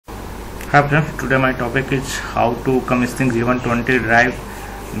Hi friends, today my topic is how to commission G120 drive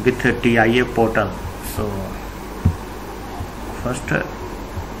with TIA portal. So first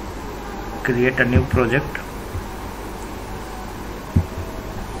create a new project.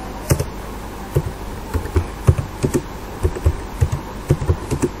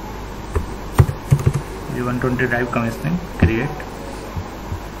 G120 drive commissioning, create.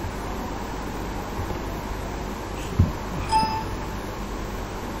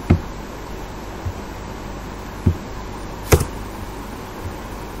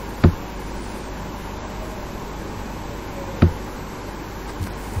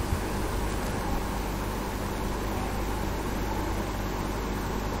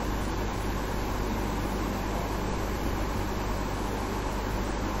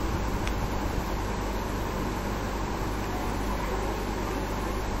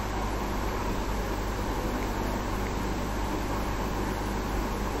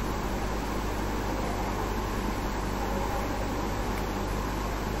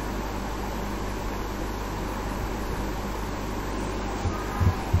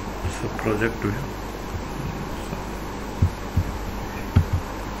 So project view.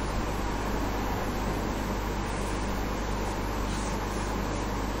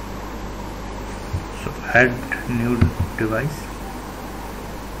 So add new device.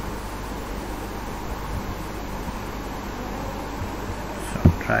 So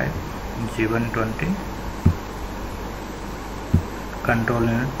drive G120 control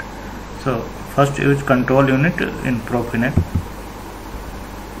unit. So first use control unit in Profinet.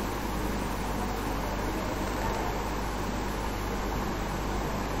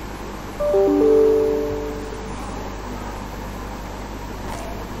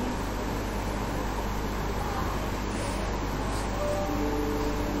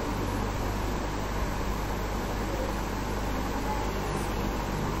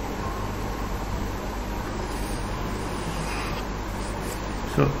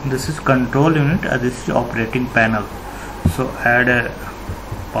 So this is control unit and this is operating panel. So add a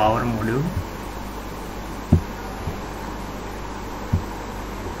power module.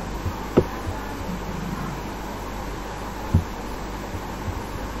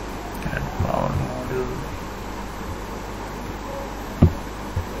 Add power module.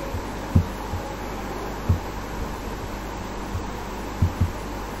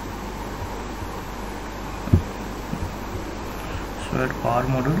 So at power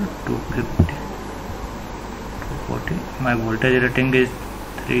module 250 240. My voltage rating is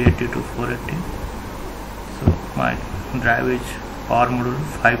 380 to 480. So my drive is power module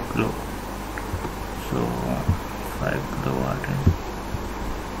 5 kilo. So 5 kilowatt is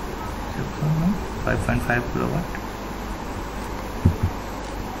 5.5 kilowatt.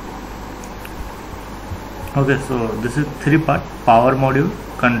 Okay, so this is three part: power module,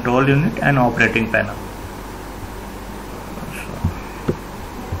 control unit and operating panel.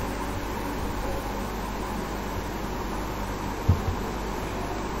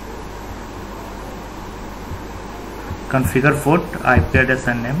 Configure port, IP address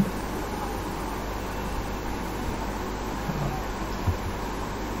and name.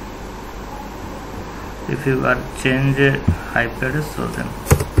 If you are change IP address, so then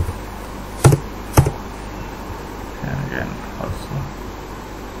also.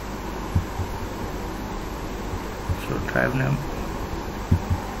 So drive name.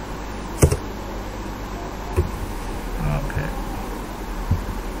 Okay.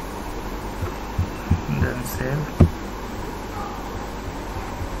 Then save.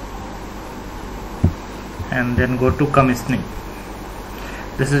 And then go to commissioning.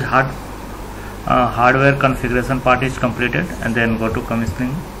 This is hardware configuration part is completed, and then go to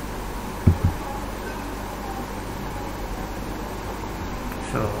commissioning.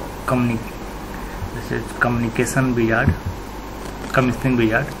 So this is communication wizard, commissioning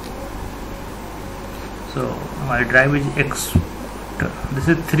wizard. So my drive is this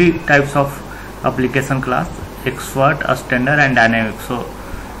is three types of application class: expert, standard and dynamic. So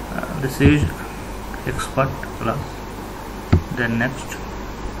this is expert class. Then next,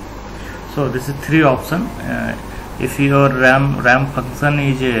 so this is three option. If your RAM function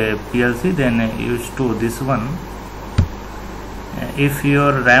is a PLC, then use to this one. If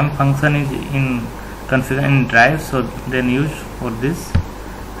your RAM function is in configure in drive, so then use for this.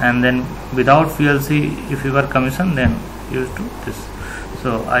 And then without PLC, if you are commission, then use to this.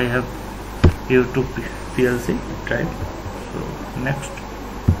 So I have used to PLC drive. So next.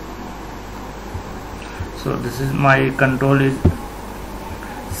 So this is my control is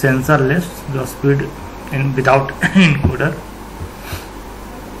sensorless, the speed in without encoder.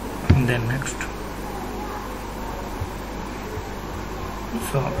 And then next,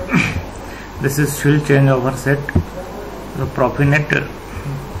 So this is field changeover set, the Profinet,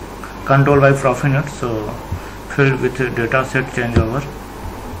 controlled by Profinet. So field with data set changeover.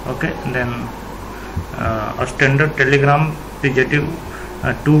 Okay, then a standard telegram negative,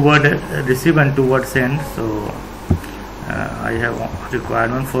 2-word receive and 2-word send. So I have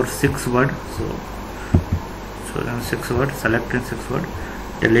requirement for 6-word. So then 6-word, select in 6-word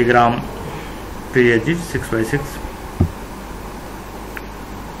telegram pre-edit 6x6.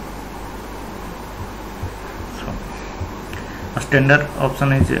 So a standard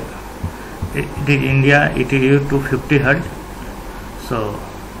option is it is India, it is used to 50 Hz. So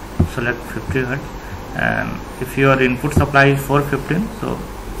select 50 Hz, and if your input supply is 415, so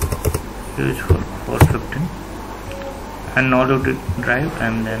use for 415 and no to drive.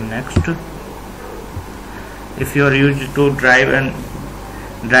 And then next, if you are used to drive and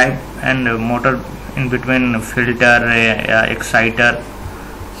motor in between filter, exciter,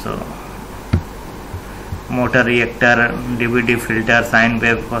 so motor reactor, DVD filter, sine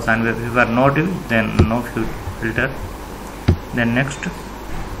wave, cosine wave, if you are not used, then no filter. Then next,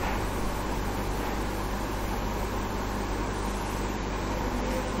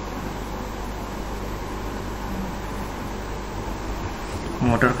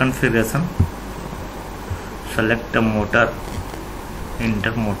 motor configuration, select the motor,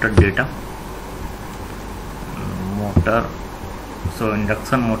 enter motor data, motor. So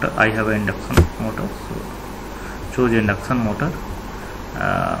induction motor, I have an induction motor, so choose induction motor.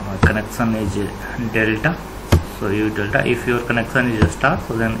 My connection is delta, so use delta. If your connection is a star,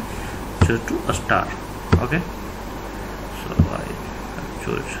 so then choose to a star. Okay, so I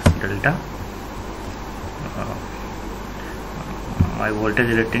choose delta. My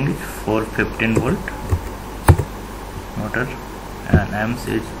voltage rating is 415 volt motor, and amps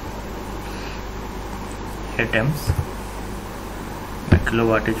is 8 amps. My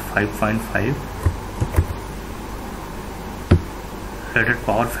kilowatt is 5.5. Rated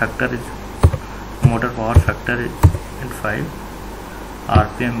power factor is, motor power factor is at 5.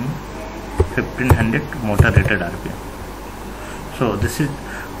 RPM 1500 motor rated RPM. So this is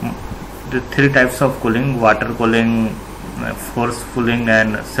the 3 types of cooling: water cooling, force cooling,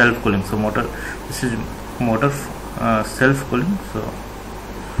 and self cooling. So motor, this is motor self cooling. So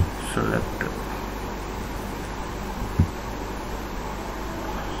select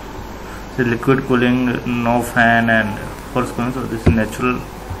the liquid cooling, no fan, and force cooling. So this is natural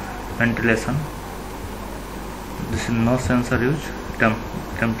ventilation. This is no sensor use,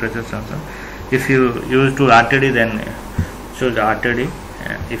 temperature sensor. If you use to RTD, then choose RTD.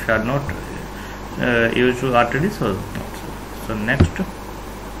 If you are not used to RTD, so next,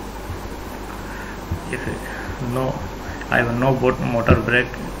 if no, I have no motor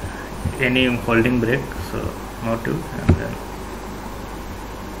brake, any holding brake, so not use. And then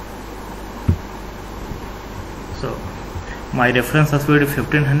so my reference speed is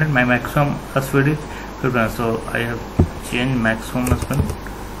 1500, my maximum speed is 1500, so I have changed maximum speed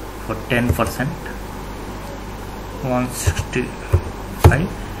for 10%, 165.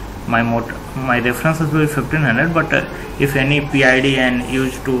 My reference speed is 1500, but if any PID and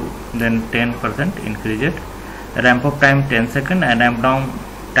used to, then 10% increase it. Ramp up time 10 seconds, and ramp down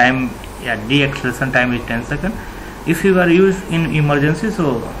time, deceleration time is 10 seconds. If you are used in emergency,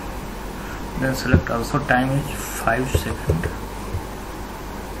 so then select also time is 5 seconds.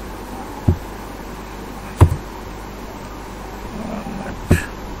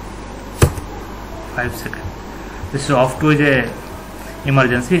 This is off to a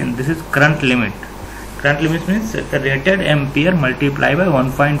emergency, and this is current limit. Current limit means rated ampere multiplied by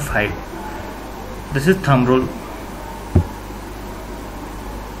 1.5. This is thumb rule.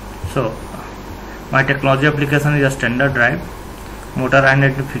 So my technology application is a standard drive, motor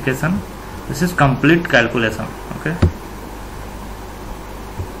identification. This is complete calculation. Okay,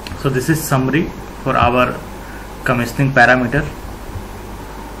 so this is summary for our commissioning parameter,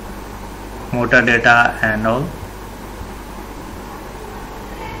 motor data and all.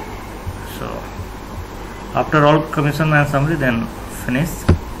 So after all commission and summary, then finish.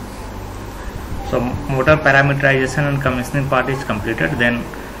 So motor parameterization and commissioning part is completed. Then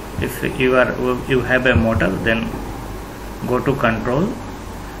if you have a motor, then go to control,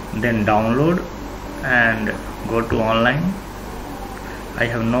 then download and go to online. I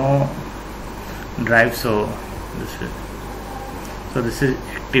have no drive, so this is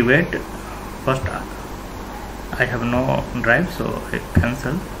activate. First I have no drive, so I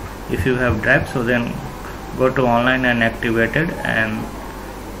cancel. If you have drive, so then go to online and activate it, and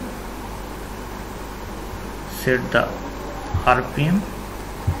set the RPM,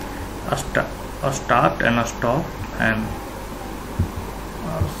 a start and a stop, and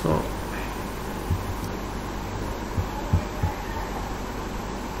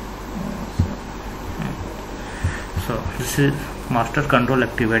So this is master control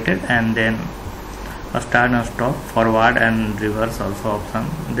activated, and then a start and stop, forward and reverse also option.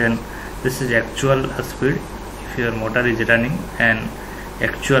 Then this is actual speed if your motor is running, and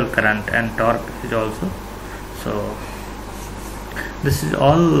actual current and torque is also. So this is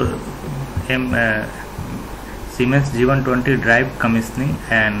all Siemens G120 drive commissioning,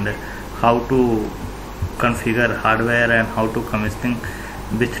 and how to configure hardware and how to commissioning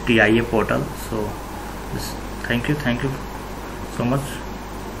with TIA portal. So thank you so much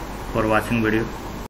for watching video.